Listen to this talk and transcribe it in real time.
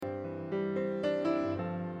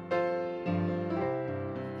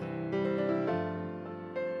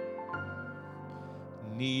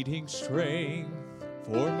needing strength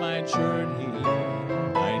for my journey,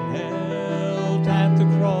 I knelt at the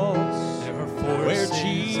cross where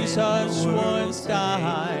Jesus once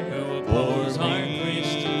died for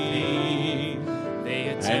me.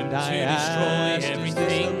 And I asked, is this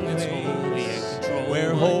the place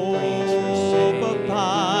where hope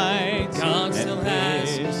abides? God still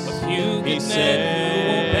has a few He good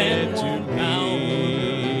said men to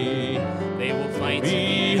me, they will fight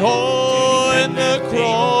behold, the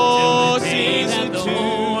cross is a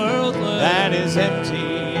tomb that is empty.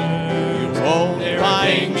 You won't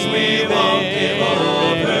find me there.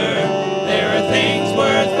 There are things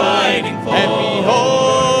worth fighting for. And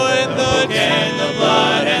behold, the and the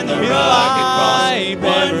blood and the rugged cross.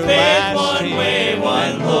 One faith, one way,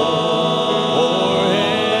 one Lord.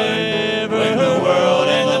 When the world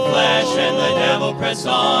and the flesh and the devil press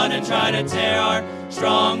on and try to tear our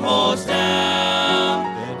strongholds down,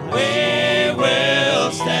 we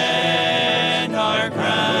will stand our ground.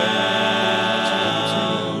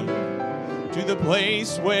 to the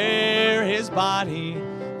place where his body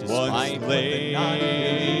was laid.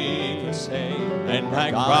 And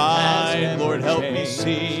I cried, Lord, help me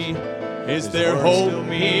see. Is there hope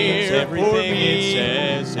here for me?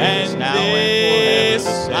 And this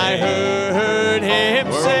I heard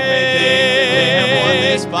him say,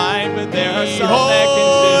 this fight, but there are some that can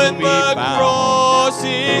still be found. The cross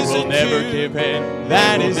is a tomb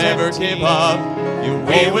that is never give up.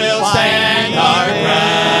 We will stand our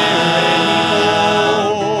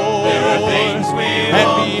ground. There are things we And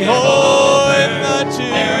won't give behold, over. the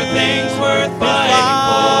tomb, There are things worth life fighting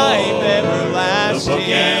for. The everlasting, book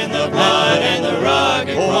and the blood and the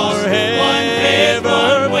rugged cross. One faith, forever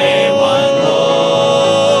one way, one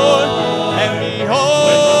Lord. And When behold,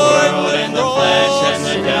 the world and the flesh and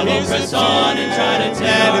the devil is press a on and try to tear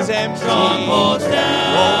that our is empty. strongholds won't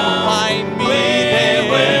down, find me we there.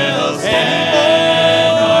 will stand And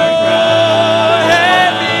our ground.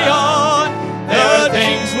 and beyond, There are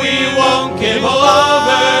things we won't give over.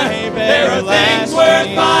 There are things worth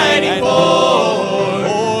fighting for.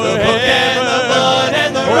 The book and the blood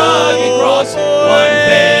and the rugged cross. One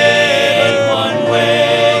faith, one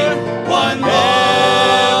way, one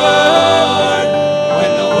Lord.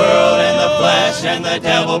 When the world and the flesh and the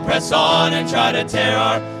devil press on and try to tear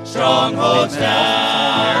our strongholds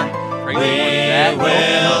down, we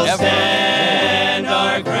will stand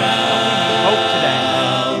our ground.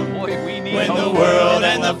 When the world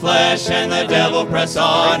and the flesh and the devil press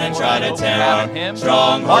on and try to tear our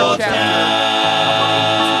strongholds down,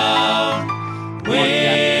 we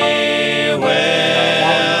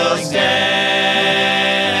will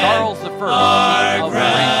stand Charles the First, our King of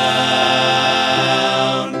ground.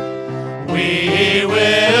 We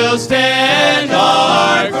will stand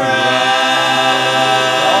our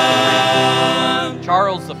ground.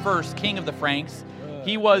 Charles the First, King of the Franks.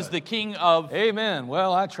 He was the king of Amen.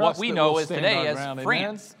 Well, I trust what we that know we'll as stand today our as ground. Amen.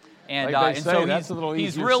 France. And, Like they and say, so that's a little he's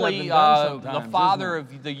easier really said than done sometimes, the father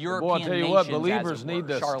isn't of the Boy, European I'll tell you nations. what, as believers it need were,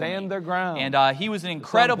 to Charlemagne. stand their ground. And he was an Some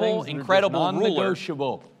incredible, things that are just incredible ruler.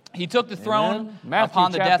 non-negotiable. He took the throne Amen. Matthew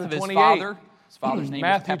upon the death chapter of his 28. father. His father's name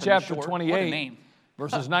Matthew was Pepin chapter the Short. 28. What a name.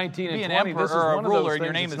 Verses 19 Be and an 20. emperor This is or a one of ruler those and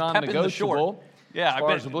your things name that's is Pepin the Short. non-negotiable. Yeah, as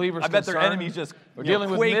far as the believers I bet their concerned. enemies just We're dealing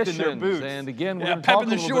with quaked in missions, their boots. and again, we're Yeah, going to talk a Pepin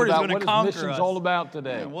the little Short bit is about gonna what is conquer missions us. all about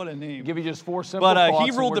today. Man, what a name. Give you just four simple But thoughts. he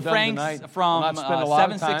and ruled we're the done Franks tonight. from We'll not spend a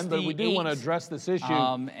lot of time, but we do 768, want to address this issue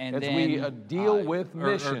and as then, we deal with or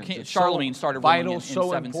missions. King- It's Charlemagne so started ruling vital, in so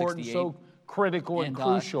important, 768. so critical and And,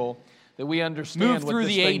 crucial that we understand moved what through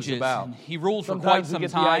this the thing's ages. about. And he ruled for Sometimes quite we some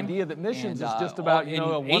get time. the idea that missions And, is just about, you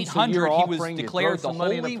know, a in once a year 800 he was offering. You declared throw the some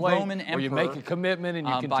money in a Holy plate, Roman or you make a Emperor, commitment and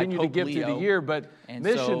you by continue to Pope give through the Leo. year. But And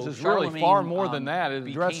missions so is really Charlemagne, far more than that. It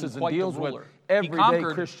became addresses and quite the deals with ruler. He everyday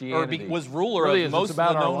conquered, Christianity. or was ruler Really of is. most It's about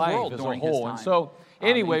of the our known life world as a during whole. his And time. so,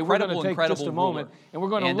 anyway, we're going to take just a incredible moment, ruler. and we're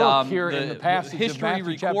going to And, look here in the the passage of history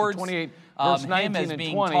Matthew chapter records, 28, him verse as 19 and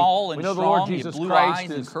being 20. tall and We know the strong, Lord he had Jesus blue Christ eyes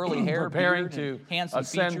and is curly hair, preparing beard, to and handsome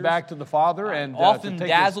ascend features. back to the Father and Often to take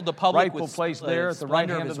dazzled the his public rightful with place the there at the right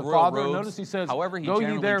splendor of hand his of the royal Father. robes. Notice he says, However, he "Go ye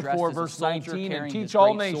generally dressed therefore," as a verse soldier 19, "and carrying teach his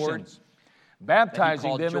all great sword nations, baptizing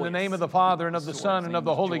called them in the Joyous. name of the Father and of the Sword's Son and name of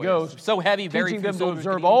the was Holy Joyous. Ghost, So heavy, very teaching few them to soldiers could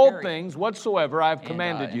observe even all carry it." things whatsoever I have And,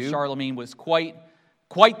 commanded and you. Charlemagne was quite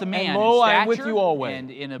the man And lo, I in am with stature you always,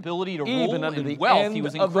 and in ability to even rule unto the and wealth. end He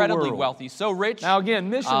was of the incredibly world. wealthy, so rich. Now again,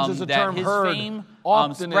 missions is a that term his heard fame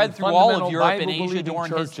often spread in through all fundamental of Europe and Bible-believing Asia during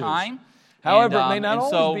his churches. time. However, and, it may not and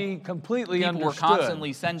always so be completely people were understood.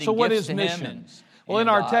 constantly sending So what gifts is to him missions? and- Well, in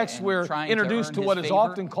our and, text, and we're trying to introduced earn to his what is favor.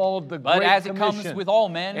 often called the But Great as it Commission. comes with all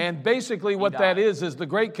men, and basically what died. that is the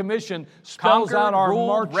Great Commission spells Conquered, out our ruled,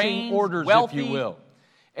 marching reigned, orders, wealthy, if you will.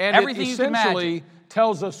 And everything it you can essentially imagine.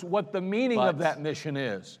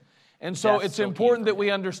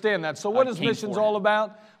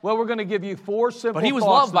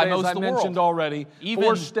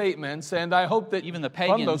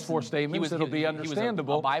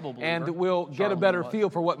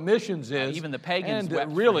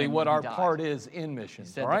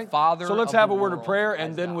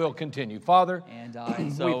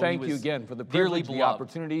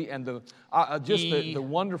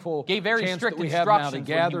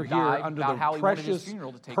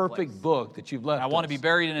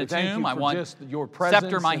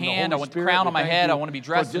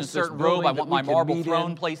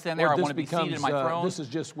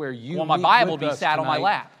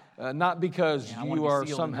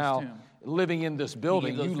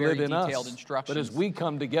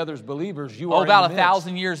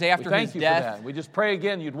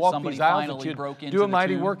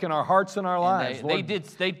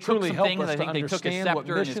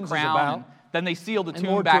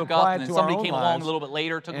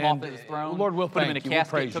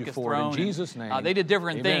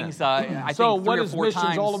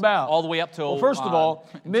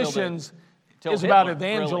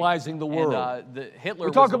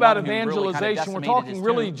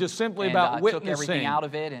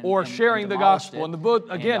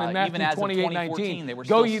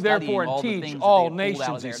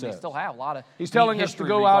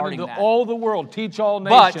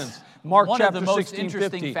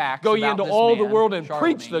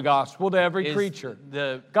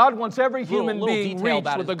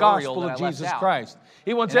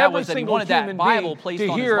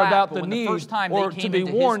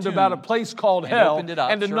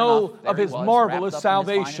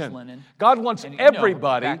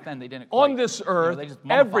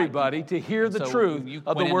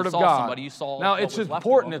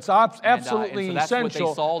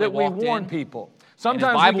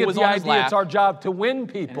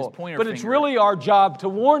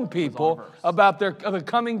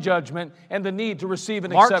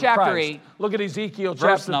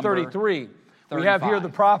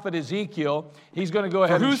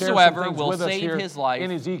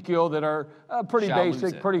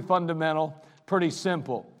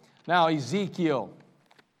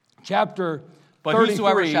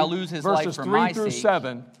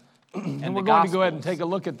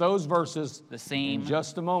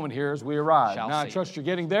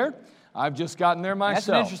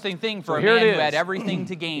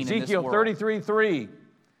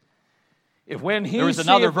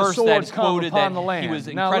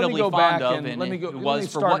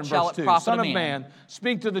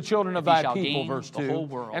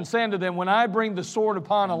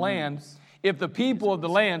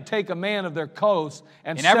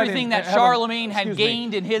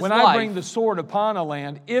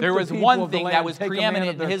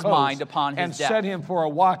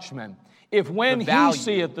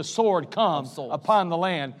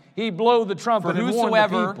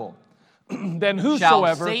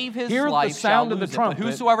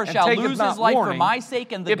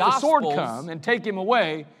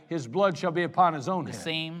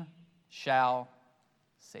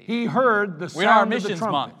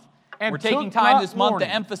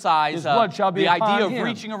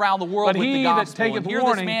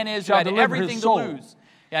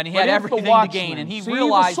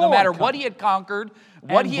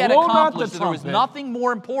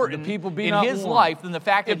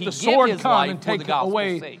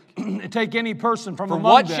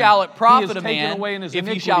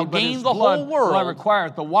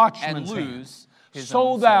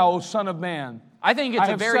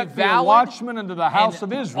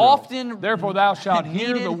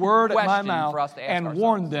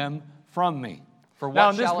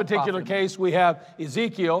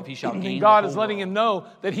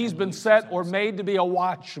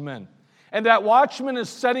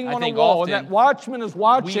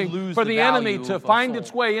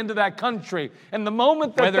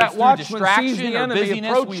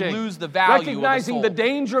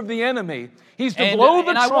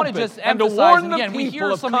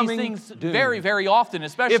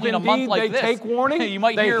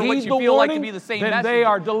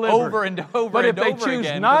 But if and they over choose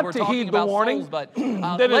again, not because to we're talking heed the about warning, souls, but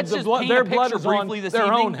then let's the just blood- paint their a blood picture is on briefly this their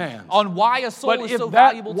evening own hands. on why a soul But is if so that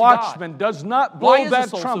valuable to watchman God. does not Why blow is a that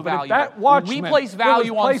soul so trumpet, if valuable? that watchman We place value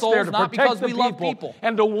that was on placed there souls to not protect because the we love people.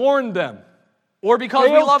 and to warn them, Or because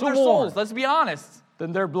we fails love to their warn, souls. Let's be honest.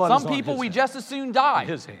 then their blood is Some on people his we hands. just as soon die.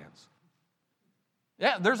 His hands.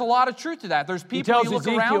 Yeah, there's a lot of truth to that. There's people tells you look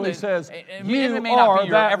Ezekiel, around he and says, and "You it may not are be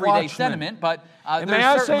your that everyday watchman." sentiment, but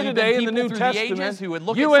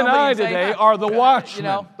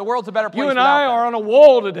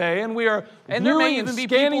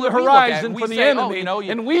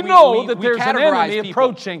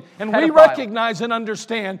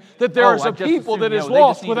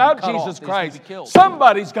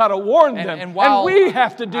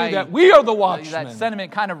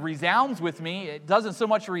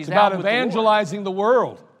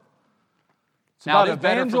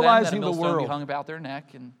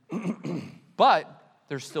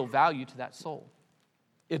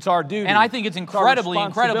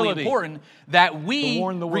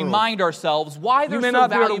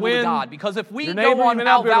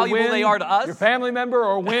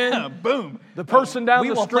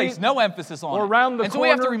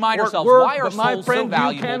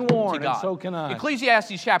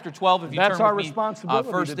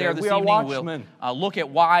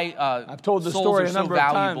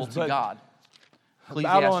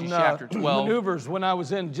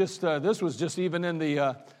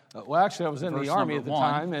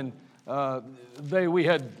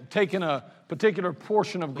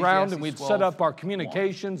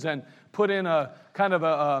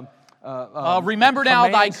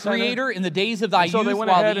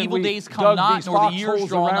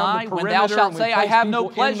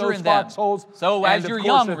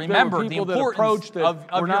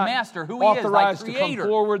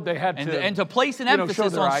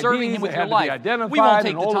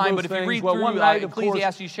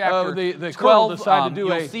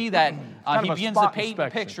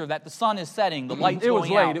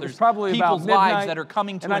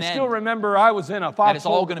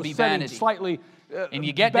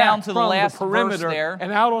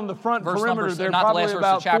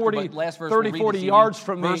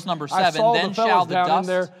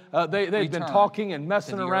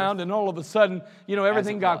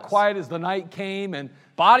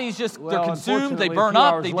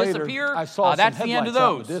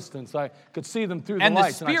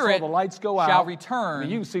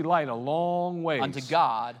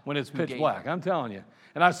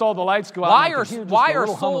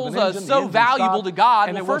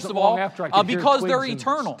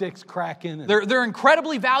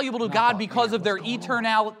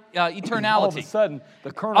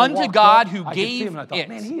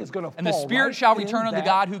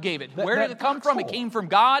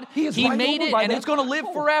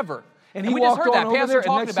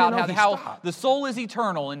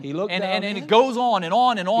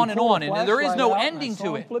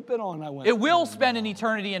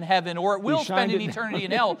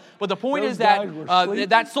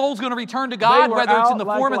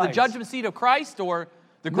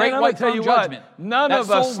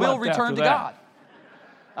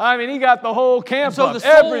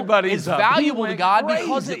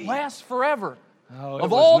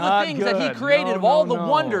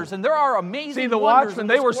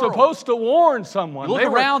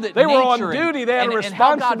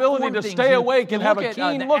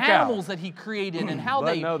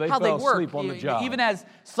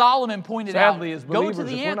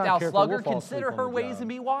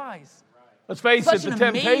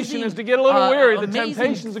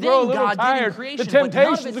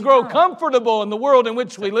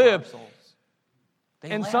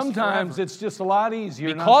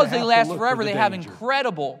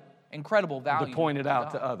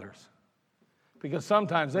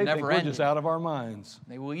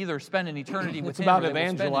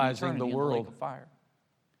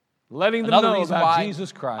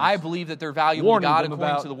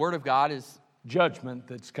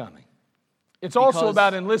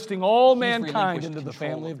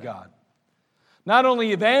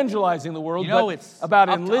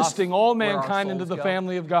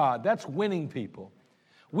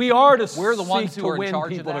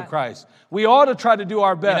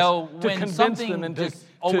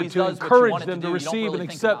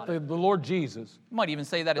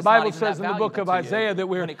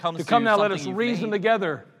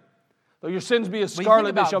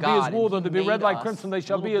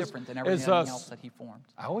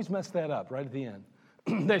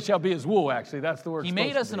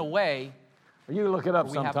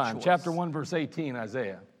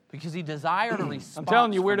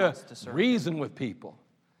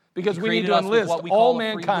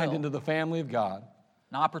God.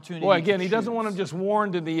 An opportunity. Boy, again, to he doesn't choose. want them just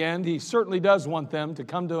warned in the end. He certainly does want them to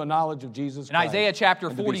come to a knowledge of Jesus In Christ. Isaiah chapter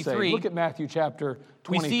and to be saved. 43, Look at Matthew chapter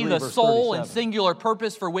we 23, see the verse sole 37. and singular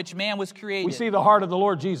purpose for which man was created. We see the heart of the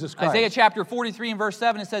Lord Jesus Christ. Isaiah chapter 43 and verse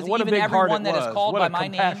 7, it says, What a even big heart everyone it that is was. called What by a my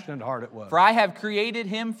name, compassionate heart it was. for I have created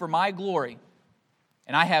him for my glory,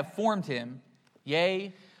 and I have formed him,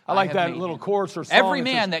 yea,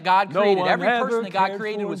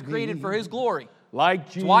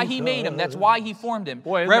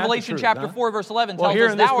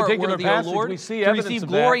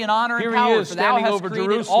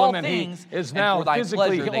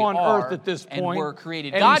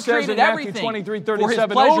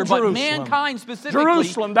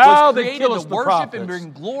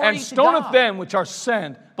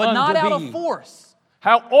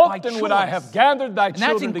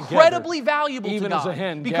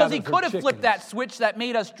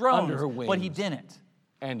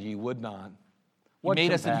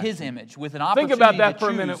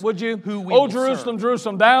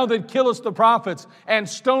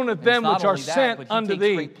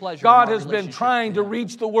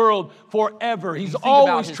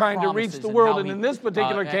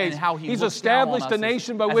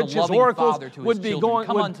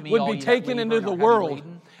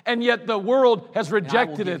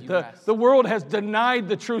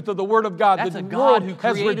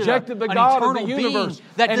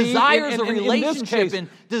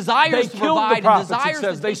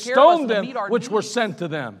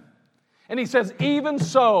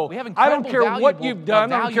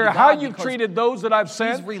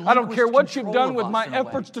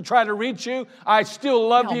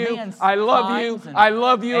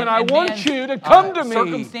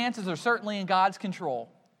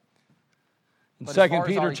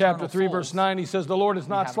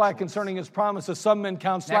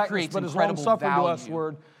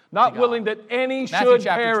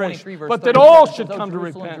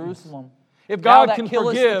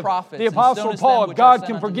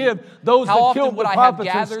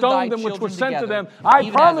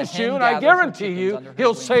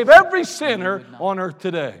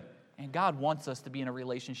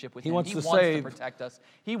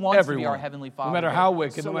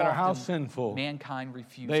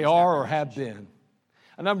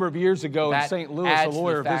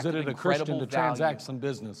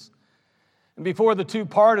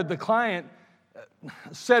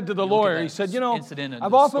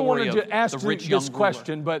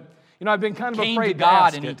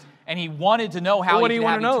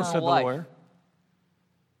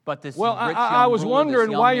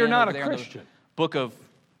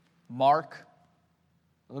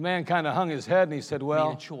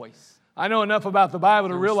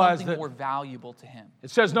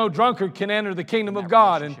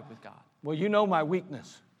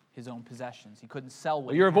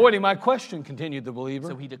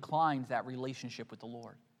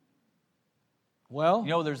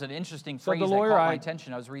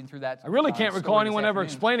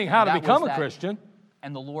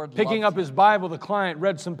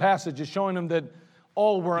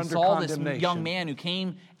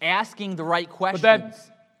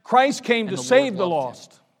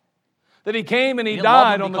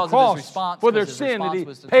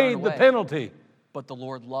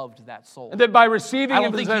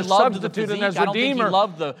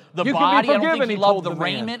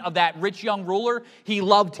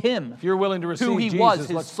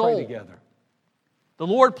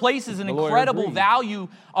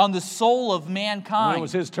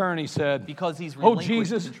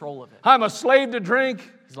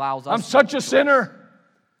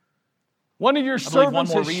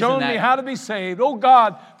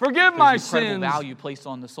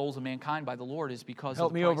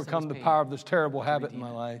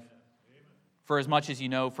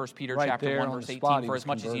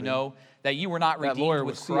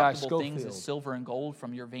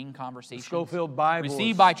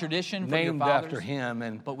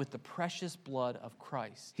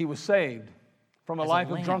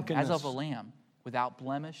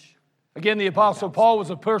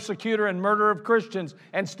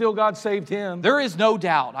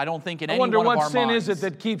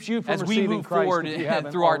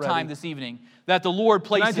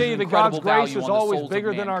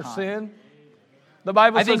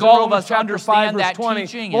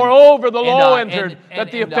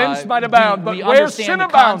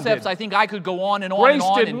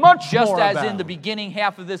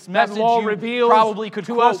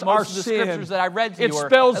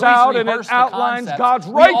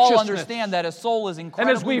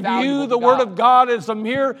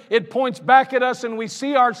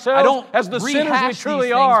 sinners we rehash truly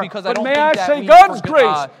these are, things because I but don't may think I that say we've God's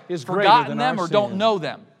grace is greater forgotten than them our or don't sin. know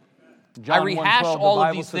them. John I rehash 1:12, the all of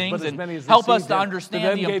Bible these says, things "But as and many as help us received to him, understand to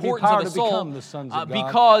them the gave he importance power of the to soul become the sons of God,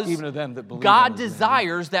 because even to them that believe on God his name."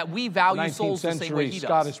 desires that we value 19th souls the same way century He does.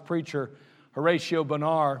 Scottish preacher Horatio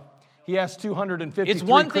Bonar,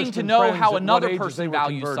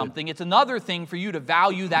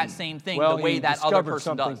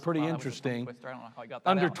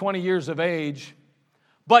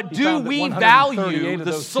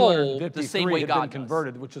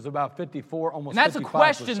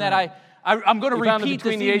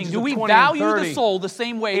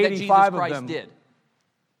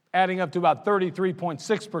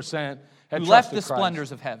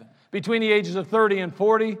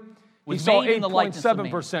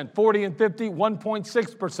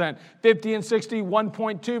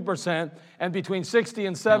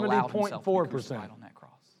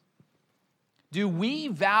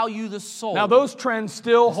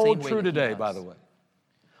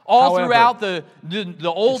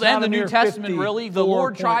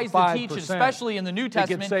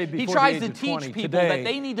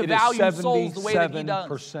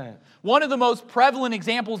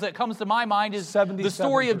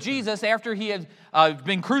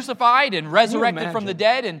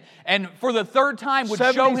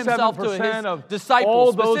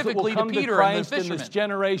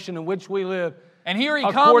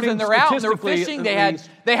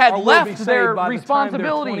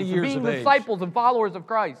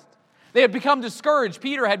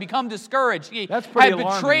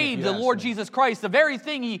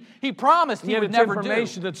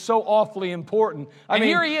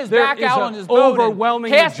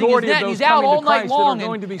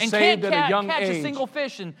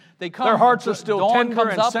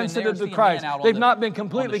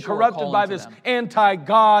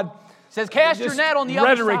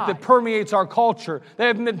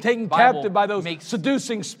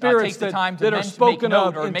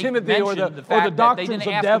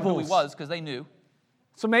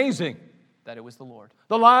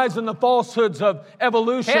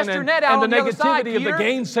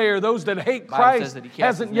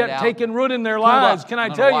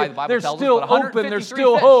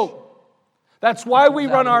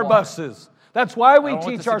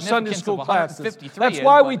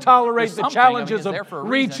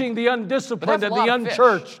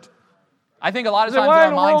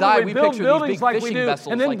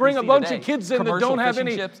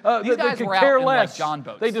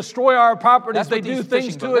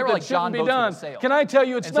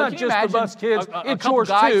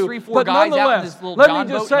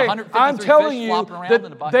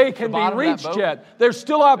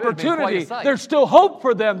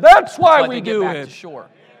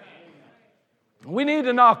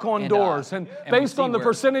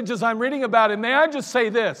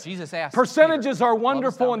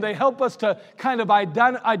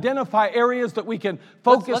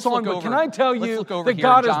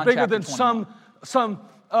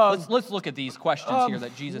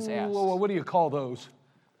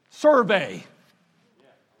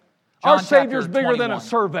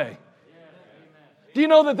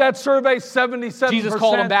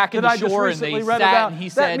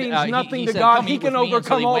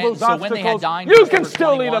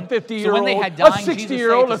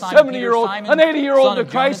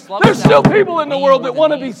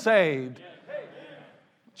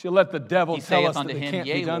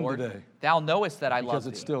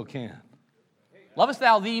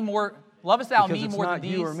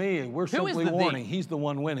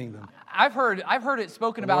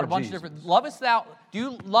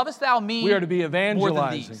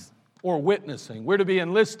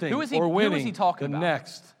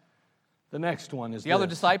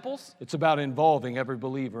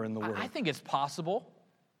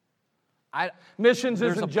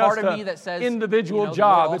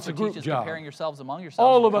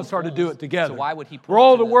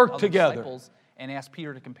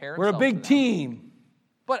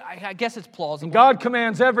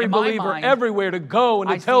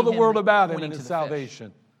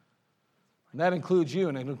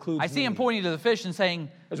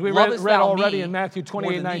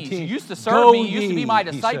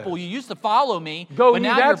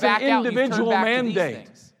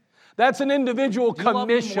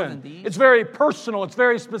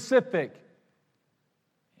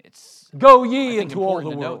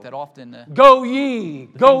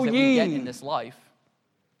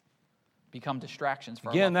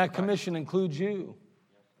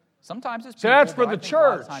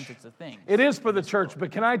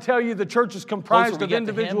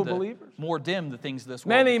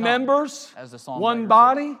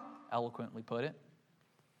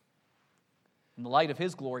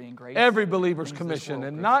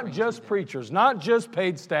 not just preachers, not just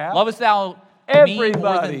paid staff. Lovest thou me more than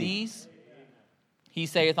Everybody. these? He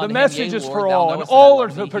saith The unto him, message Yea, is Lord, for thou all, and knowest that I all are love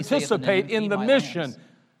to thee. He saith unto participate him, in Feed the my mission lambs.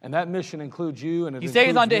 And that mission includes you. And He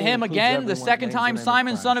saith unto him again the second time,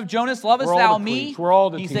 Simon, son of Jonas, lovest thou me?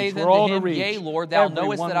 He saith unto him, Yea, Lord, thou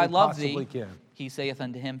knowest that I love thee. He saith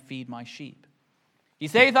unto him, Feed my sheep. He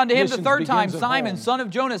saith unto him the third time, Simon, son of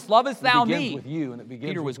Jonas, lovest thou me?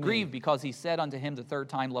 Peter was grieved because he said unto him the third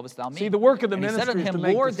time, Lovest thou me? See, the work of the ministry is to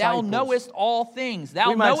make disciples. He said unto him, Lord, thou knowest all things.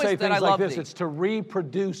 Thou knowest that I love thee. It's to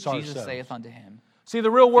reproduce ourselves. Jesus saith unto him. See, the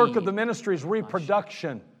real work of the ministry is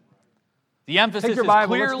reproduction. The emphasis is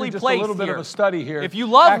clearly placed a little bit here. Of a study here. If you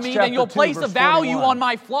love me, then you'll place a value on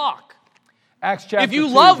my flock. If you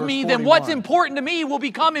love me, then what's important to me will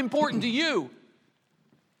become important to you.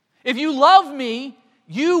 If you love me,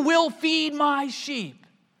 you will feed my sheep.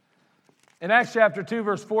 In Acts chapter 2,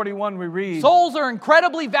 verse 41, we read, souls are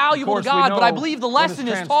incredibly valuable to God, but I believe the lesson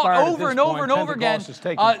is taught over and over and over again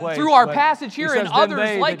through our passage here and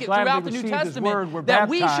others like it throughout the New Testament, that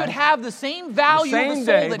we should have the same value of the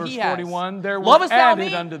soul that He has. Lovest thou me?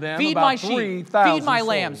 Feed my sheep, feed my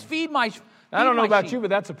lambs, feed my sheep. I don't know about you, but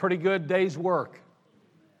that's a pretty good day's work.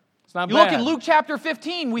 It's not bad. You look in Luke chapter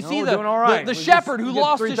 15, we see the shepherd who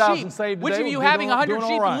lost his sheep. Which of you having 100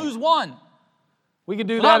 sheep and lose one? We can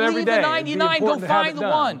do that every day. Leave the 99, go find the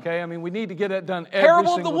one. Okay, I mean, we need to get that done every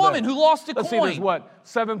Parable single of the woman day. who lost a Let's coin. See, there's what,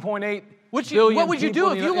 7.8 billion What would you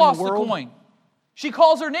do if you lost the coin? She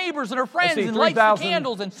calls her neighbors and her friends and lights the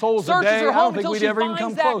candles and searches her home until she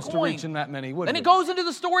finds that coin. To reaching that many, then it goes into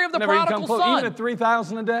the story of the prodigal son. Even at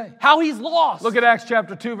 3,000 a day. How he's lost. Look at Acts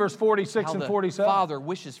chapter 2, verse 46 and 47. The Father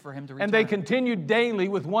wishes for him to return. And they continued daily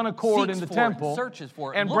with one accord in the temple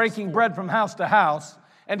and breaking bread from house to house.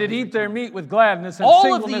 And did eat their meat with gladness and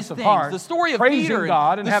singleness of heart, the story of praising Peter,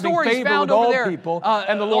 God and having favor with all people.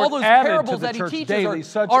 And the Lord added to the church daily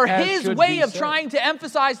such are as His should way be of saved. trying to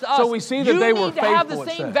emphasize to us, so we see that they were need to have the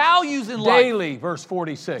same values in life. Daily, verse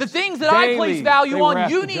 46. The things that I place value on,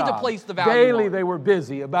 you need to place the value on. Daily they were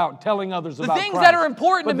busy about telling others about Christ. The things that are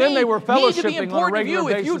important to me then they were need to be important to you.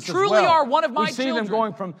 If you truly are one of my children, we see them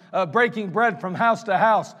going from breaking bread from house to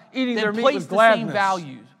house, eating their meat with gladness. Place the same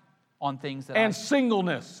values on things that and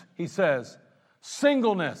singleness, he says.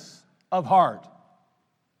 Singleness of heart.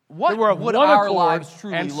 What would our lives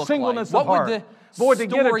truly look like? What would the Boy, to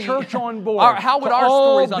get a church on board, how would our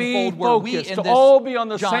stories unfold were we in to all be on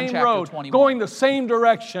the John same road, 21. going the same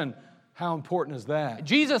direction? How important is that?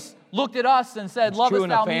 Jesus looked at us and said, "Lovest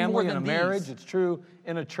thou me more than these?" It's true in a family, in a marriage. It's true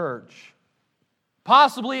in a church.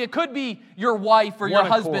 Possibly it could be your wife or your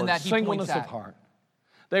husband that he points at. Singleness of heart.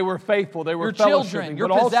 They were faithful. They were your fellowshipping. Children, your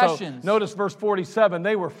but possessions. Also, notice verse 47,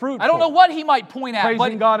 they were fruitful. I don't know what he might point at,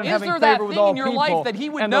 praising God and is there that thing in your life that he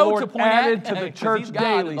would know to point at? And the Lord added to the church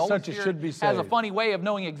daily, such as should be saved. Has a funny way of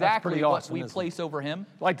knowing exactly what we place over him.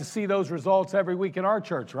 I'd like to see those results every week in our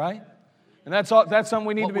church, right? And that's something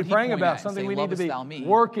we need to be praying about, something we need to be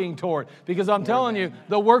working toward. Because I'm telling you,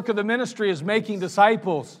 the work of the ministry is making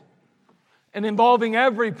disciples. And involving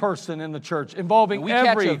every person in the church, involving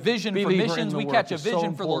every catch a vision for missions, we catch a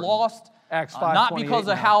vision for the lost, Acts 5, not because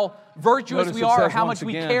of how virtuous we are or how much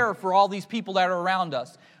we care for all these people that are around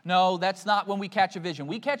us. No, that's not when we catch a vision.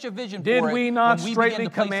 We catch a vision for it Did we not straightly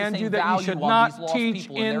command you that you should not teach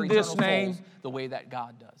in this name? The way that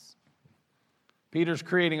God does. Peter's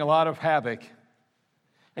creating a lot of havoc.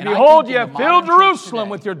 And behold, you have filled Jerusalem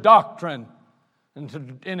with your doctrine.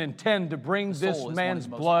 And intend to bring this man's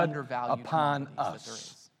blood upon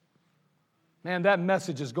us. Man, that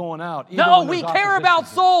message is going out. No, we care about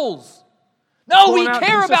souls. No, we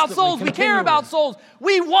care about souls. We care about souls.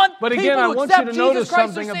 We want people to accept Jesus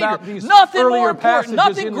Christ as Savior. Nothing more important,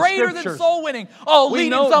 nothing greater than soul winning. Oh,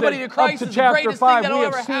 leading somebody to Christ is the greatest thing that will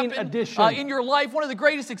ever happen in your life. One of the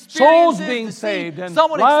greatest experiences. Souls being saved and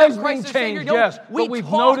someone accept Christ as Savior. Yes, but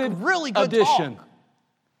we've noted really good addition. Talk.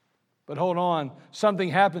 But hold on, something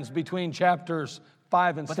happens between chapters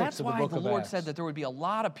 5 and 6 of the book of Acts. But that's why the Lord said that there would be a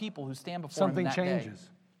lot of people who stand before Him that changes.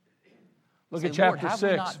 Day. Look at chapter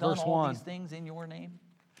 6, verse 1. All these things in your name?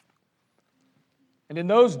 And in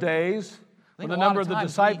those days, when the number of the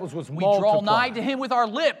disciples was multiplied, we draw nigh to Him with our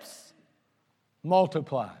lips.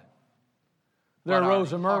 Multiplied. There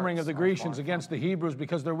arose a murmuring of the Grecians against the Hebrews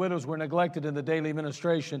because their widows were neglected in the daily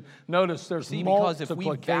administration. Notice there's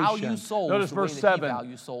multiplication. Notice verse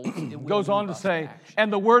 7 goes on to say,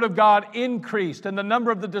 and the word of God increased, and the number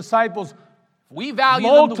of the disciples if we value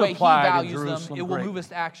them the way He values them, it will move us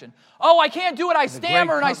to action. Oh, I can't do it. I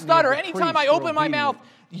stammer and I stutter. Anytime I open my mouth,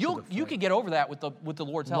 you can get over that with the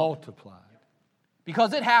Lord's help. Multiplied.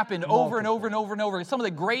 Because it happened over and over and over and over. Some of the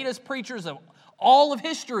greatest preachers of all of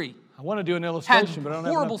history I want to do an illustration, but I don't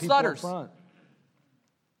have enough people up front.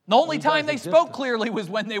 The only time they spoke clearly was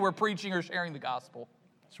when they were preaching or sharing the gospel.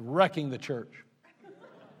 It's wrecking the church.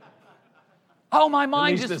 Oh, my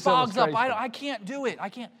mind just fogs up. I can't do it. I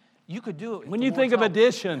can't. You could do it. When you think of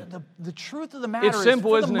addition, the truth of the matter is,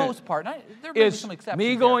 simple, for the most part, there may be some exceptions.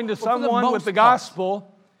 Me going to someone with the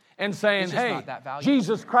gospel and saying, hey,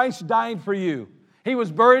 Jesus Christ died for you. He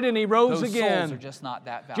was buried and He rose again. Those souls are just not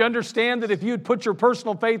that valuable. Do you understand that if you'd put your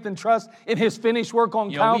personal faith and trust in His finished work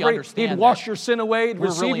on Calvary, He'd wash your sin away, He'd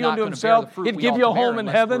receive you into Himself, He'd give you a home in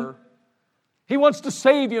heaven? He wants to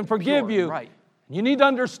save you and forgive you. Right. You need to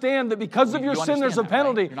understand that because of your sin, there's a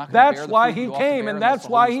penalty. That's why He came, and that's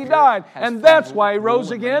why He died, and that's why He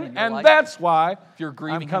rose again, and that's why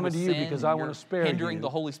I'm coming to you, because I want to spare you the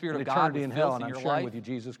Holy Spirit of God eternity in hell, and I'm sharing with you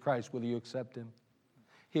Jesus Christ. Will you accept Him?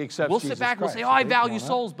 He accepts Jesus Christ. We'll sit back, we'll say, I value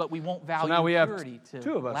souls, but we won't value purity. So now we have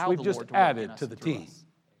two of us. We've just added to the team.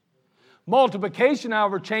 Multiplication,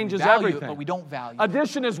 however, changes everything. It, but we don't value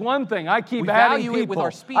Addition is one thing. I keep adding people. It with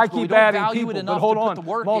our speech, I keep adding people. But hold on.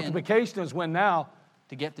 Multiplication is when now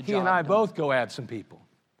to get the He and I both go add some people.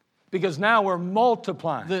 Because now we're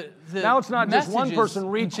multiplying. Now it's not just one person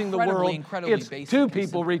reaching the world. It's two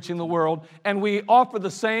people reaching the world. And we offer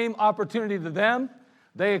the same opportunity to them.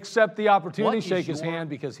 They accept the opportunity, shake His hand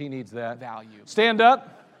because He needs that. Value. Stand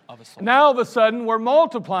up. Now all of a sudden we're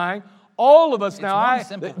multiplying. All of us now,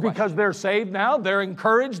 because they're saved now, they're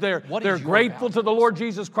encouraged, they're grateful to the Lord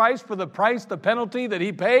Jesus Christ for the price, the penalty that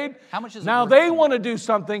He paid. How much is now they want to do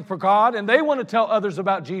something for God, and they want to tell others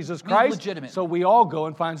about Jesus Christ. So we all go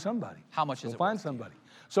and find somebody. How much is it? Find somebody.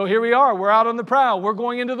 So here we are. We're out on the prowl. We're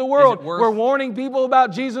going into the world. We're warning people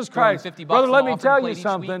about Jesus Christ. Brother, let me tell you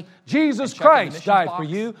something. Jesus Christ died for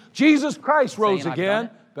you. Jesus Christ rose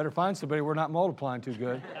again. Better find somebody. We're not multiplying too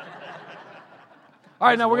good. All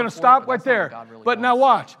right, now we're going to stop right there. But now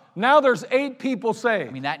watch. Now there's 8 people saved.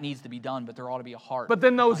 I mean, that needs to be done, but there ought to be a heart. But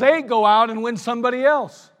then those 8 go out and win somebody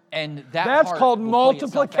else. And that's called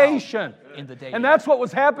multiplication. In the day and that's what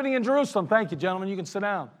was happening in Jerusalem. Thank you, gentlemen. You can sit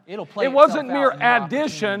down. It wasn't mere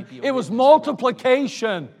addition. It was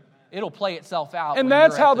multiplication. It'll play itself out. And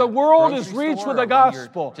that's how the world is reached with the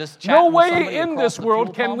gospel. No way in this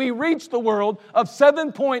world can we reach the world of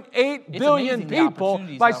 7.8 billion people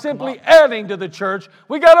by simply adding to the church.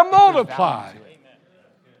 We got to multiply.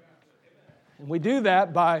 And we do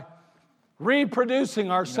that by reproducing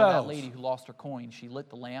ourselves. That lady who lost her coin, she lit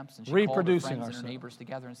the lamps and she called her friends and her neighbors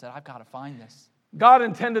together and said, I've got to find this. God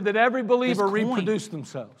intended that every believer reproduce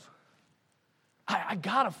themselves. I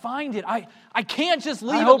got to find it. I can't just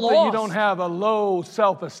leave it I lost. hope that you don't have a low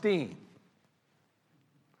self-esteem.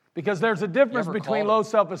 Because there's a difference between low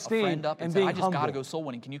self-esteem and being humble. I just got to go soul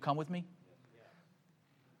winning. Can you come with me?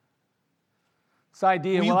 This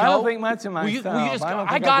idea, I don't think much of myself.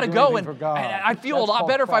 I got to go, and I feel a lot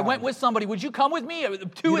better if I went with somebody. Would you come with me?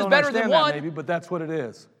 2 is better than 1. Maybe, but that's what it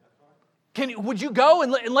is. Would you go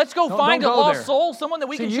and let's go find a lost soul, someone that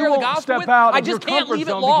we can share the gospel with? I just can't leave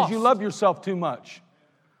it lost. Because you love yourself too much.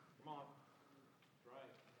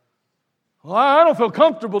 Well, I don't feel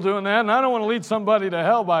comfortable doing that, and I don't want to lead somebody to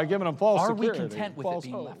hell by giving them false security. Are we content with it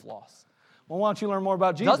being left lost? Well, why don't you learn more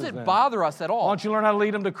about Jesus? Does it bother us at all? Why don't you learn how to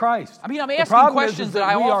lead them to Christ? I mean, I'm asking questions that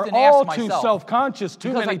I often ask myself. We are all too self-conscious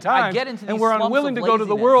too many times, and we're unwilling to go to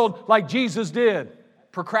the world like Jesus did.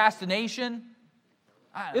 Procrastination.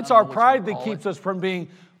 It's our pride that keeps us from being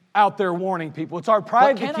out there warning people. It's our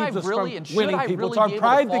pride that keeps us from winning people. It's our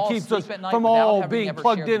pride that keeps us from all being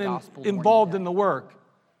plugged in and involved in the work.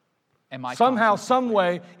 Somehow, some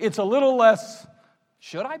way, it's a little less.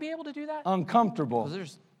 Should I be able to do that? Uncomfortable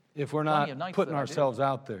if we're not putting ourselves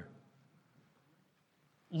out there.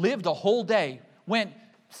 Lived a whole day, went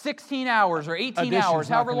 16 hours or 18 hours,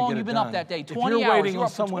 however long you've been up that day, 20 hours. If you're waiting on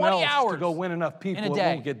someone else to go win enough people, it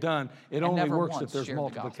won't get done. It only works if there's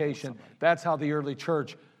multiplication. That's how the early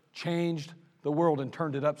church changed the world and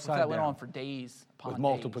turned it upside down. That went on for days upon days. With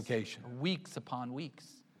multiplication. Weeks upon weeks.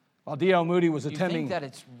 While D.L. Moody was attending that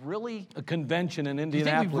it's really a convention in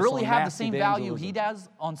Indianapolis. Do you think we really have the same value he does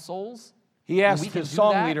on souls? He asked his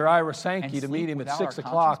song leader, Ira Sankey, to meet him at 6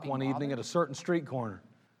 o'clock one evening at a certain street corner.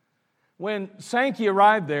 When Sankey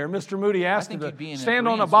arrived there, Mr. Moody asked him to stand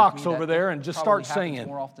on a box over there and just start singing.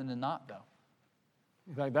 More often than not, though.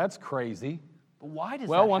 He's like, that's crazy. But why does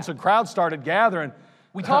Well, once a crowd started gathering,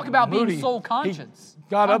 we talk about being soul conscious. He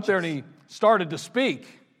got up there and he started to speak.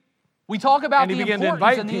 We talk about the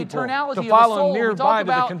importance and the eternality of the soul. We talk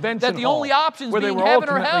about that the only options being heaven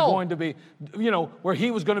or hell. Going to be, where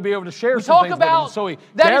he was going to be able to share some things with them. So he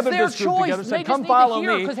gathered this group together and said, come follow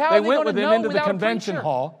me. They went with him into the convention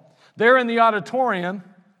hall. There in the auditorium,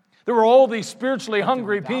 there were all these spiritually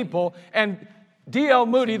hungry people, and D.L.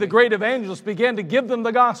 Moody, the great evangelist, began to give them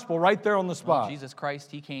the gospel right there on the spot. Jesus Christ,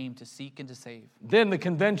 He came to seek and to save. Then the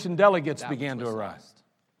convention delegates began to arrive.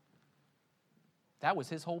 That was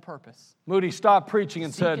his whole purpose. Moody stopped preaching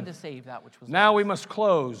and said, to save that which was now lost. we must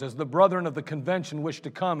close as the brethren of the convention wish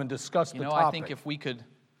to come and discuss the topic. I think if we could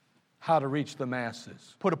how to reach the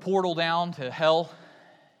masses. Put a portal down to hell,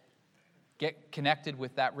 get connected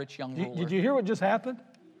with that rich young ruler. Did you hear what just happened?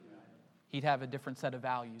 He'd have a different set of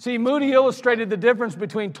values. See, Moody illustrated the difference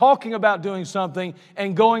between talking about doing something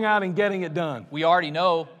and going out and getting it done. We already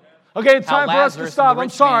know. Okay, it's time for us to stop. I'm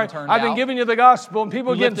sorry. I've been giving you the gospel and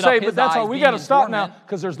people are getting saved, but that's all. We got to stop now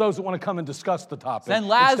because there's those that want to come and discuss the topic. Send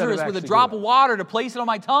Lazarus with a drop of water to place it on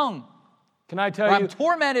my tongue. Can I tell you? I'm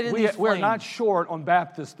tormented in these flames. We're not short on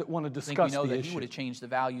Baptists that want to discuss the issue. I think we know that he would have changed the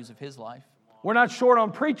values of his life. We're not short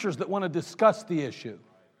on preachers that want to discuss the issue.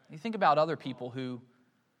 You think about other people who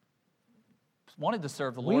wanted to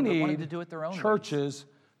serve the Lord, but wanted to do it their own way. Churches,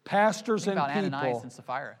 pastors, and people Ananias and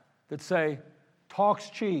Sapphira that say, talk's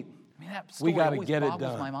cheap. I mean, that story we got to always get it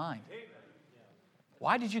boggles done. my mind.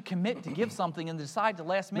 Why did you commit to give something and decide to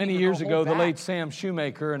last minute? Many years ago, the late Sam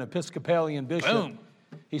Shoemaker, an Episcopalian bishop,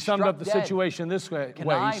 he summed up the situation this way.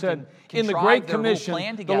 He said, in the Great Commission,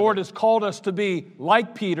 the Lord has called us to be,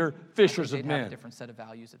 like Peter, fishers of men. Have a different set of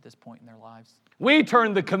values at this point in their lives. We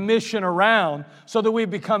turned the commission around so that we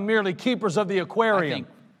become merely keepers of the aquarium.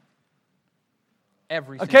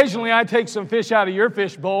 Occasionally, I take some fish out of your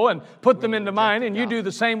fish bowl and put them into mine, and you do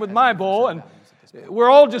the same with my bowl, and we're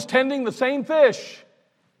all just tending the same fish.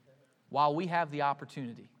 While we have the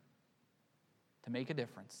opportunity to make a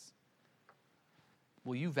difference,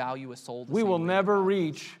 will you value a soul the same way? We will never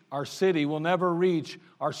reach our city, we'll never reach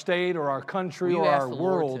our state or our country or our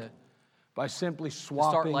world by simply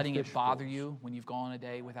swapping start letting fish it bother bowls. You when you've gone a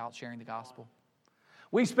day without sharing the gospel.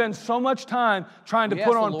 We spend so much time trying to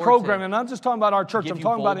put on programming, and I'm just talking about our church, I'm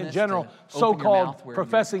talking about in general, so-called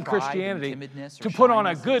professing Christianity, to put on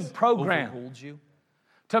a good program,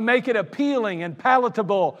 to make it appealing and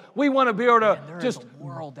palatable. We want to be able to just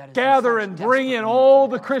gather and bring in all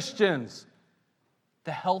the Christians.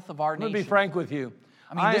 The health of our nation. Let me be frank with you.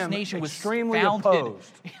 I mean, this nation was founded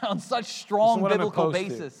on such strong biblical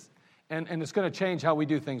basis. And it's going to change how we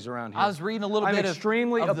do things around here. I was reading a little bit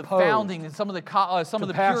of the founding and some of the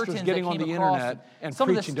Puritans getting that on came the across, internet and some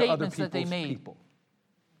of the preaching to other statements that they made. People.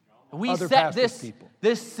 We set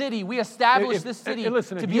this city, we established this city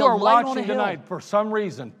to be a light on a hill. Tonight, for some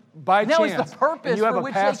reason, by chance, that was the purpose and you have for a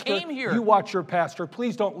which pastor, they came here. You watch your pastor.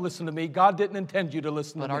 Please don't listen to me. God didn't intend you to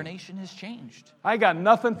listen to me. But our nation has changed. I got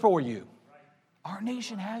nothing for you. Our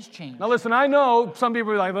nation has changed. Now listen, I know some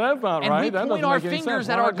people are like, well, that's not right. And we point our fingers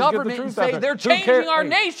at our government and say, they're changing our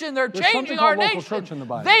nation. They're changing our nation.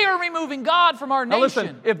 They are removing God from our nation. Now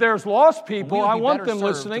listen, if there's lost people, I want them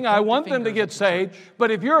listening. I want them to get saved. But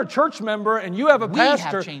if you're a church member and you have a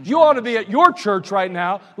pastor, you ought to be at your church right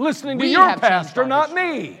now listening to your pastor, not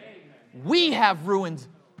me. We have ruined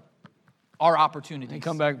our opportunities. You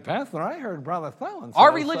come back, Pastor, I heard Brother Thelen.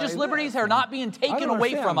 Our religious liberties are not being taken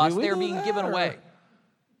away from us. They're being given away.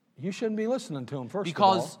 You shouldn't be listening to him, first of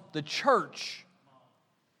all. Because the church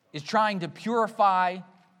is trying to purify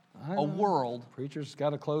a world. Preacher's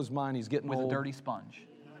got a closed mind. He's getting old. With a dirty sponge.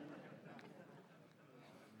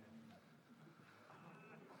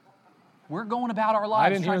 We're going about our lives. I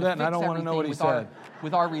didn't hear that, and I don't want to know what he said.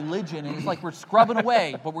 With our religion, and it's like we're scrubbing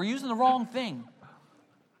away, but we're using the wrong thing.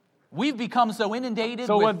 We've become so inundated.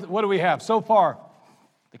 So what do we have so far?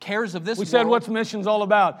 The cares of this world. We said what's missions all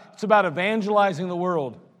about. It's about evangelizing the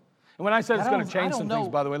world. And when I said it's going to change some things,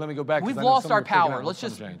 by the way, let me go back. We've lost our power.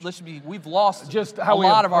 We've lost just a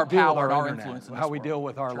lot of our power and our influence. How we deal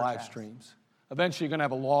with our live streams. Eventually, you're going to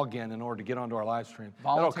have a login in order to get onto our live stream.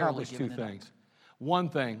 That'll accomplish two things. One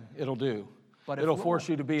thing it'll do. It'll force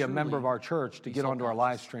you to be a member of our church to get onto our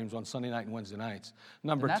live streams on Sunday night and Wednesday nights.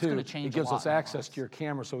 Number two, it gives us access to your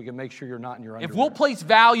camera so we can make sure you're not in your underwear. If we'll place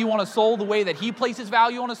value on a soul the way that he places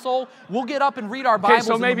value on a soul, we'll get up and read our Bibles. Okay,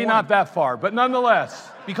 so maybe not that far, but nonetheless.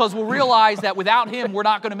 Because we'll realize that without him, we're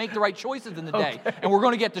not going to make the right choices in the day. And we're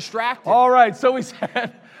going to get distracted. All right, so we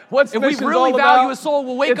said, if we really value a soul,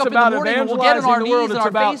 we'll wake up in the morning and we'll get on our knees and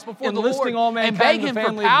our face before the Lord and beg him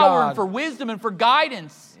for power and for wisdom and for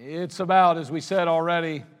guidance. It's about, as we said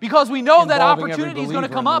already, because we know that opportunity is going to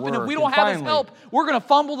come up, and if we don't have his help, we're going to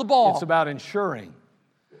fumble the ball. It's about ensuring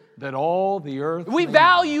that all the earth. We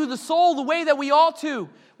value the soul the way that we ought to.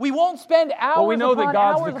 We won't spend hours. Well, we know that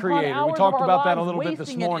God's the creator. We talked about that a little bit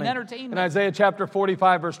this morning. In Isaiah chapter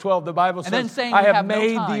 45, verse 12, the Bible says, I have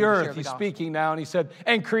made the earth. He's speaking now, and he said,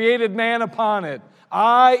 and created man upon it.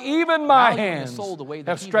 I, even my hands,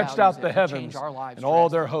 have stretched out the heavens, and all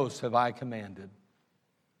their hosts have I commanded.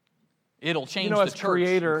 It'll change the church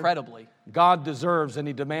creator, incredibly. God deserves and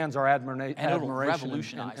he demands our admiration and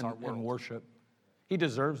revolutionize our world. and worship. He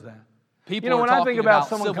deserves that. People when I think about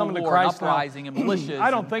someone coming to Christ now, and militias,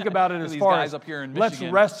 I don't think about it as far as let's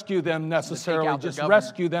rescue them necessarily, just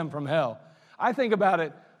rescue them from hell. I think about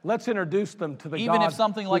it, let's introduce them to the God even if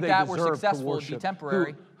something like that were successful, it'd be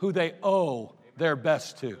temporary. Who they owe their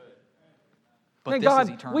best to. But this God, is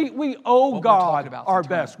eternal. we owe God our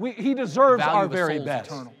best. He deserves our very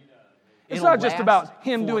best. It's not just about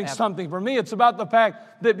Him doing something for me. It's about the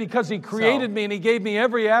fact that because He created me and He gave me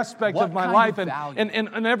every aspect of my life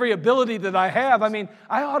and every ability that I have, I mean,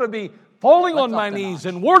 I ought to be falling on my knees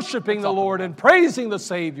and worshiping the Lord and praising the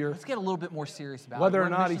Savior. Let's get a little bit more serious about it. Whether or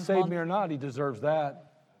not He saved me or not, He deserves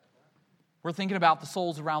that. We're thinking about the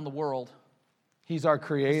souls around the world. He's our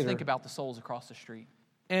Creator. Let's think about the souls across the street.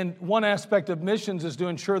 And one aspect of missions is to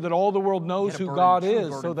ensure that all the world knows who God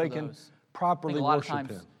is so they can properly worship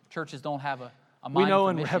Him. Churches don't have a mind we know for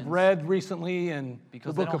and missions have read recently in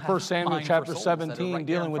the book of 1 Samuel chapter 17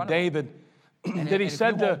 dealing with David that he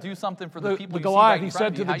said to do something for the people Goliath, he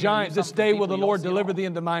said to the giant, "This day will the Lord deliver thee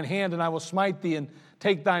into mine hand, and I will smite thee and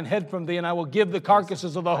take thine head from thee, and I will give the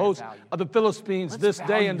carcasses of the host of the Philistines this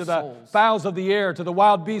day into the fowls of the air, to the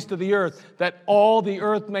wild beasts of the earth, that all the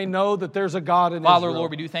earth may know that there's a God in Israel." Father,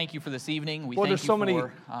 Lord, we do thank You for this evening. We thank You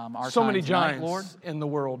for our so many tonight, giants Lord. in the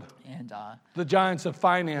world. And the giants of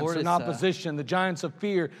finance Lord, and opposition, the giants of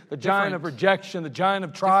fear, the giant of rejection, the giant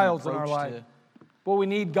of trials in our life. But we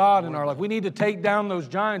need God in our life. We need to take down those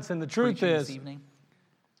giants. And the truth is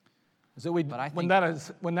that when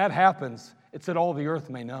that happens, it's that all the earth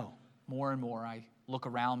may know. More and more, I look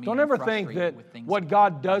around me. Don't ever think that what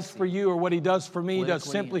God does for you or what He does for me, He does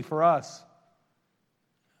simply for us.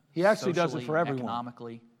 He actually does it for everyone.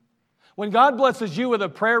 Economically. When God blesses you with a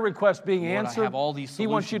prayer request being answered, He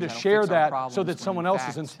wants you to share that so that someone else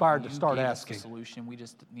is inspired to start asking. We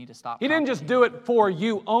just need to stop. He didn't just do it for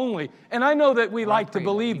you only. And I know that we like to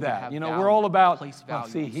believe that. We're all about,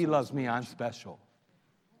 see, He loves me, I'm special.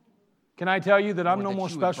 Can I tell you that I'm no more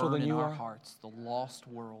special than you are? Hearts, the lost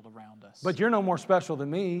world around us. But you're no more special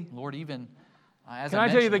than me. Lord, even Can I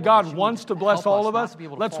tell you that God wants to bless all of us?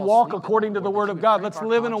 Let's walk according to the Word of God. Let's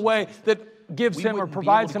live in a way that gives Him or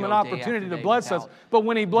provides Him an opportunity to bless us. But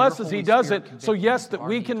when He blesses, He does it so, yes, that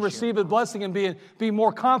we can receive His blessing and be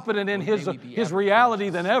more confident in His reality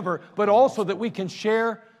than ever, but also that we can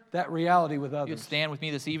share that reality with others. You'd stand with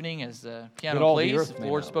me this evening as the piano plays. The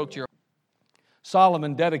Lord spoke to your...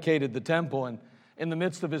 Solomon dedicated the temple, and in the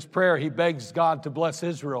midst of his prayer, he begs God to bless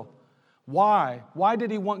Israel. Why? Why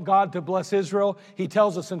did he want God to bless Israel? He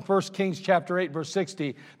tells us in 1 Kings chapter 8, verse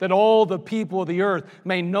 60, that all the people of the earth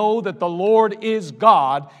may know that the Lord is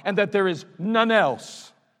God and that there is none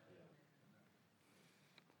else.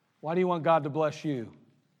 Why do you want God to bless you?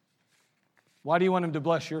 Why do you want Him to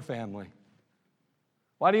bless your family?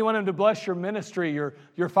 Why do you want Him to bless your ministry,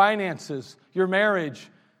 your finances, your marriage,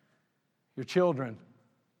 your children?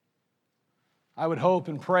 I would hope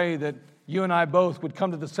and pray that you and I both would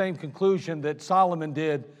come to the same conclusion that Solomon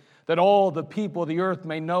did, that all the people of the earth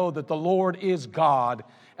may know that the Lord is God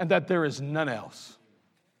and that there is none else.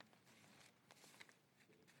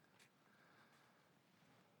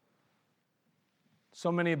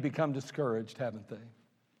 So many have become discouraged, haven't they?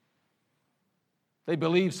 They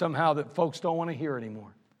believe somehow that folks don't want to hear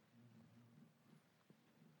anymore.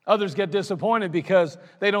 Others get disappointed because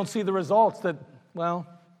they don't see the results that, well,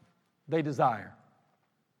 they desire.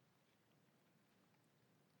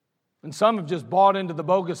 And some have just bought into the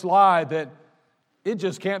bogus lie that it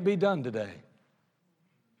just can't be done today. And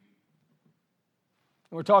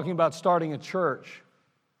we're talking about starting a church.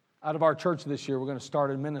 Out of our church this year, we're going to start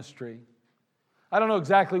a ministry. I don't know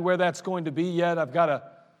exactly where that's going to be yet. it's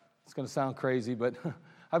going to sound crazy, but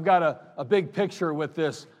I've got a big picture with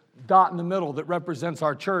this dot in the middle that represents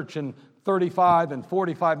our church, and 35 and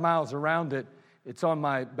 45 miles around it. It's on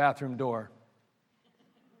my bathroom door.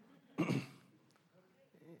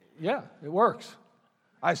 Yeah, it works.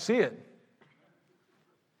 I see it.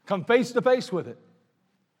 Come face to face with it.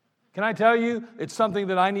 Can I tell you, it's something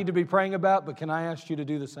that I need to be praying about, but can I ask you to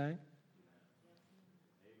do the same?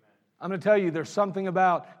 I'm going to tell you, there's something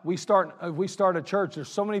about, we start a church, there's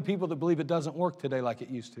so many people that believe it doesn't work today like it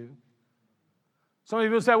used to. Some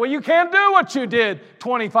people say, well, you can't do what you did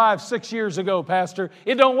 6 years ago, Pastor.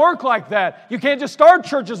 It don't work like that. You can't just start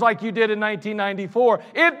churches like you did in 1994.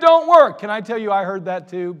 It don't work. Can I tell you, I heard that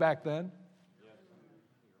too back then.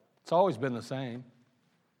 It's always been the same.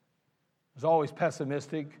 There's always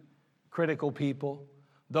pessimistic, critical people,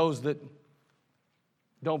 those that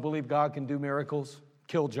don't believe God can do miracles,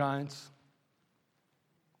 kill giants.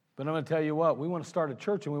 But I'm going to tell you what, we want to start a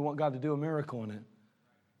church and we want God to do a miracle in it.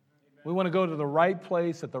 We want to go to the right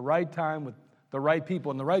place at the right time with the right people,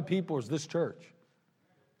 and the right people is this church.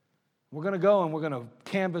 We're going to go and we're going to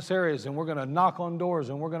canvass areas and we're going to knock on doors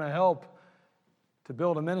and we're going to help to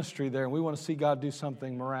build a ministry there. And we want to see God do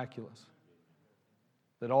something miraculous,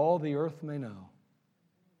 that all the earth may know.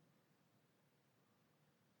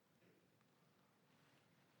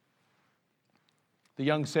 The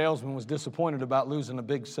young salesman was disappointed about losing a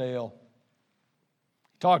big sale.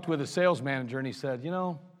 He talked with his sales manager and he said,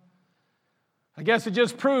 I guess it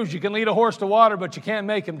just proves you can lead a horse to water, but you can't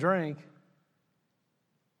make him drink.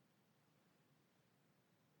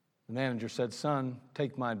 The manager said, son,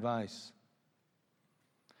 take my advice.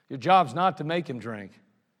 Your job's not to make him drink.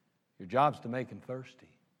 Your job's to make him thirsty.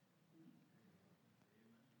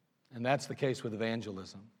 And that's the case with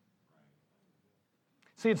evangelism.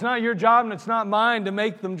 See, it's not your job and it's not mine to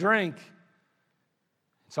make them drink.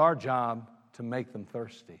 It's our job to make them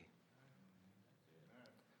thirsty.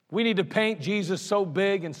 We need to paint Jesus so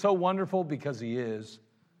big and so wonderful, because He is,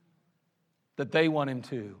 that they want Him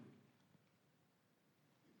too.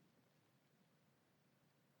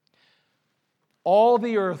 All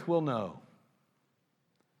the earth will know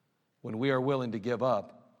when we are willing to give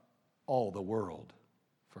up all the world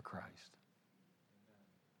for Christ.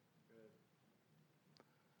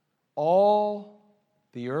 All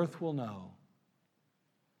the earth will know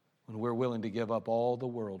when we're willing to give up all the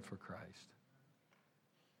world for Christ.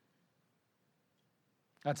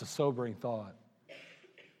 That's a sobering thought.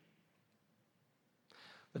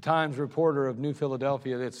 The Times reporter of New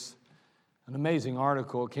Philadelphia, it's an amazing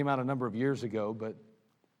article. It came out a number of years ago, but it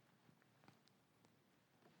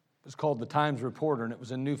was called The Times Reporter, and it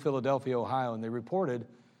was in New Philadelphia, Ohio, and they reported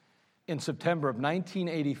in September of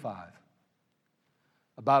 1985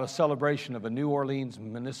 about a celebration of a New Orleans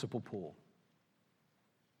municipal pool.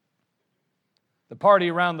 The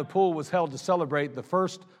party around the pool was held to celebrate the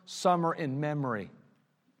first summer in memory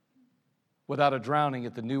without a drowning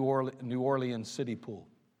at the New Orleans City Pool.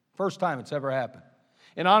 First time it's ever happened.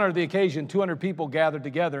 In honor of the occasion, 200 people gathered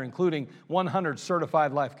together, including 100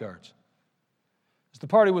 certified lifeguards. As the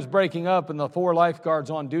party was breaking up and the 4 lifeguards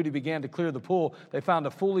on duty began to clear the pool, they found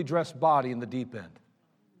a fully dressed body in the deep end.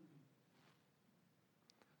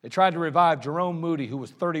 They tried to revive Jerome Moody, who was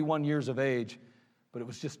 31 years of age, but it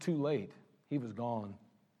was just too late. He was gone.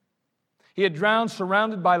 He had drowned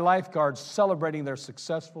surrounded by lifeguards celebrating their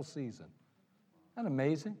successful season. Isn't that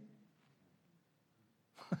amazing?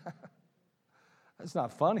 It's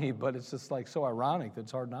not funny, but it's just like so ironic that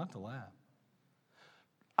it's hard not to laugh.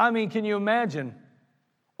 I mean, can you imagine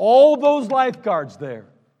all those lifeguards there?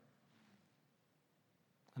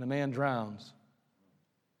 And a man drowns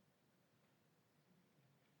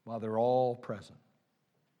while they're all present.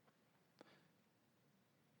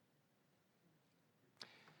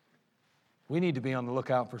 We need to be on the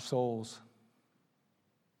lookout for souls.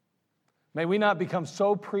 May we not become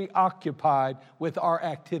so preoccupied with our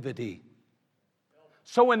activity,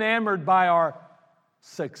 so enamored by our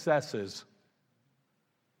successes,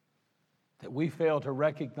 that we fail to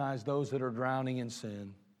recognize those that are drowning in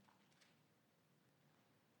sin.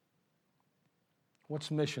 What's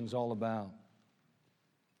missions all about?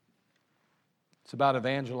 It's about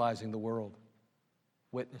evangelizing the world,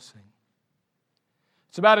 witnessing.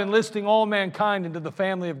 It's about enlisting all mankind into the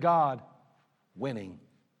family of God, winning.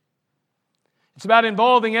 It's about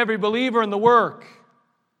involving every believer in the work,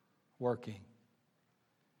 working.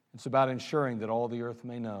 It's about ensuring that all the earth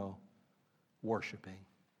may know, worshiping.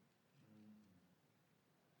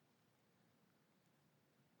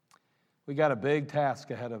 We got a big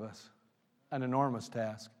task ahead of us, an enormous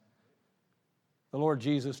task. The Lord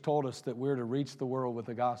Jesus told us that we're to reach the world with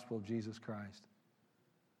the gospel of Jesus Christ.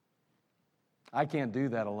 I can't do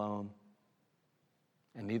that alone,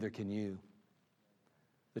 and neither can you.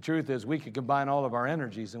 The truth is, we could combine all of our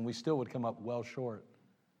energies and we still would come up well short.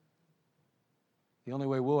 The only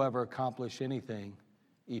way we'll ever accomplish anything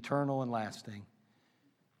eternal and lasting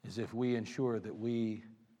is if we ensure that we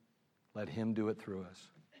let Him do it through us.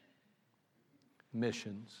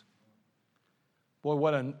 Missions. Boy,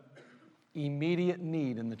 what an immediate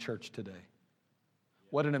need in the church today.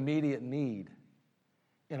 What an immediate need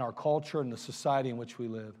in our culture and the society in which we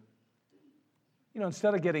live.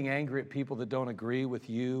 Instead of getting angry at people that don't agree with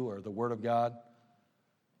you or the Word of God,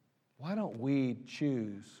 why don't we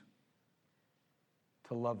choose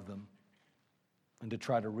to love them and to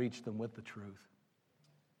try to reach them with the truth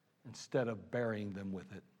instead of burying them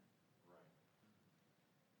with it?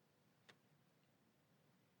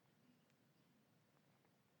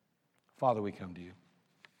 Father, we come to you.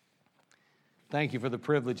 Thank you for the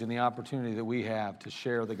privilege and the opportunity that we have to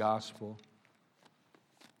share the gospel.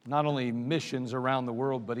 Not only missions around the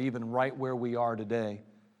world, but even right where we are today.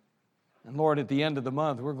 And Lord, at the end of the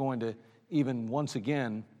month, we're going to even once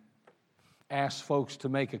again ask folks to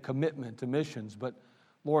make a commitment to missions, but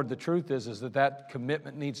Lord, the truth is that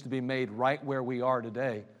commitment needs to be made right where we are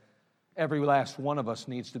today. Every last one of us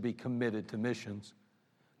needs to be committed to missions,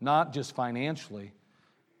 not just financially,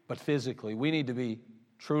 but physically. We need to be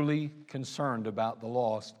truly concerned about the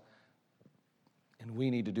lost, and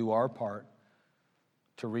we need to do our part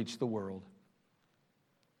to reach the world.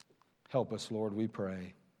 Help us, Lord, we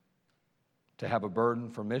pray, to have a burden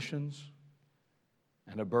for missions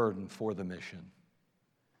and a burden for the mission.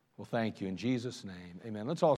 Well, thank you. In Jesus' name, amen. Let's all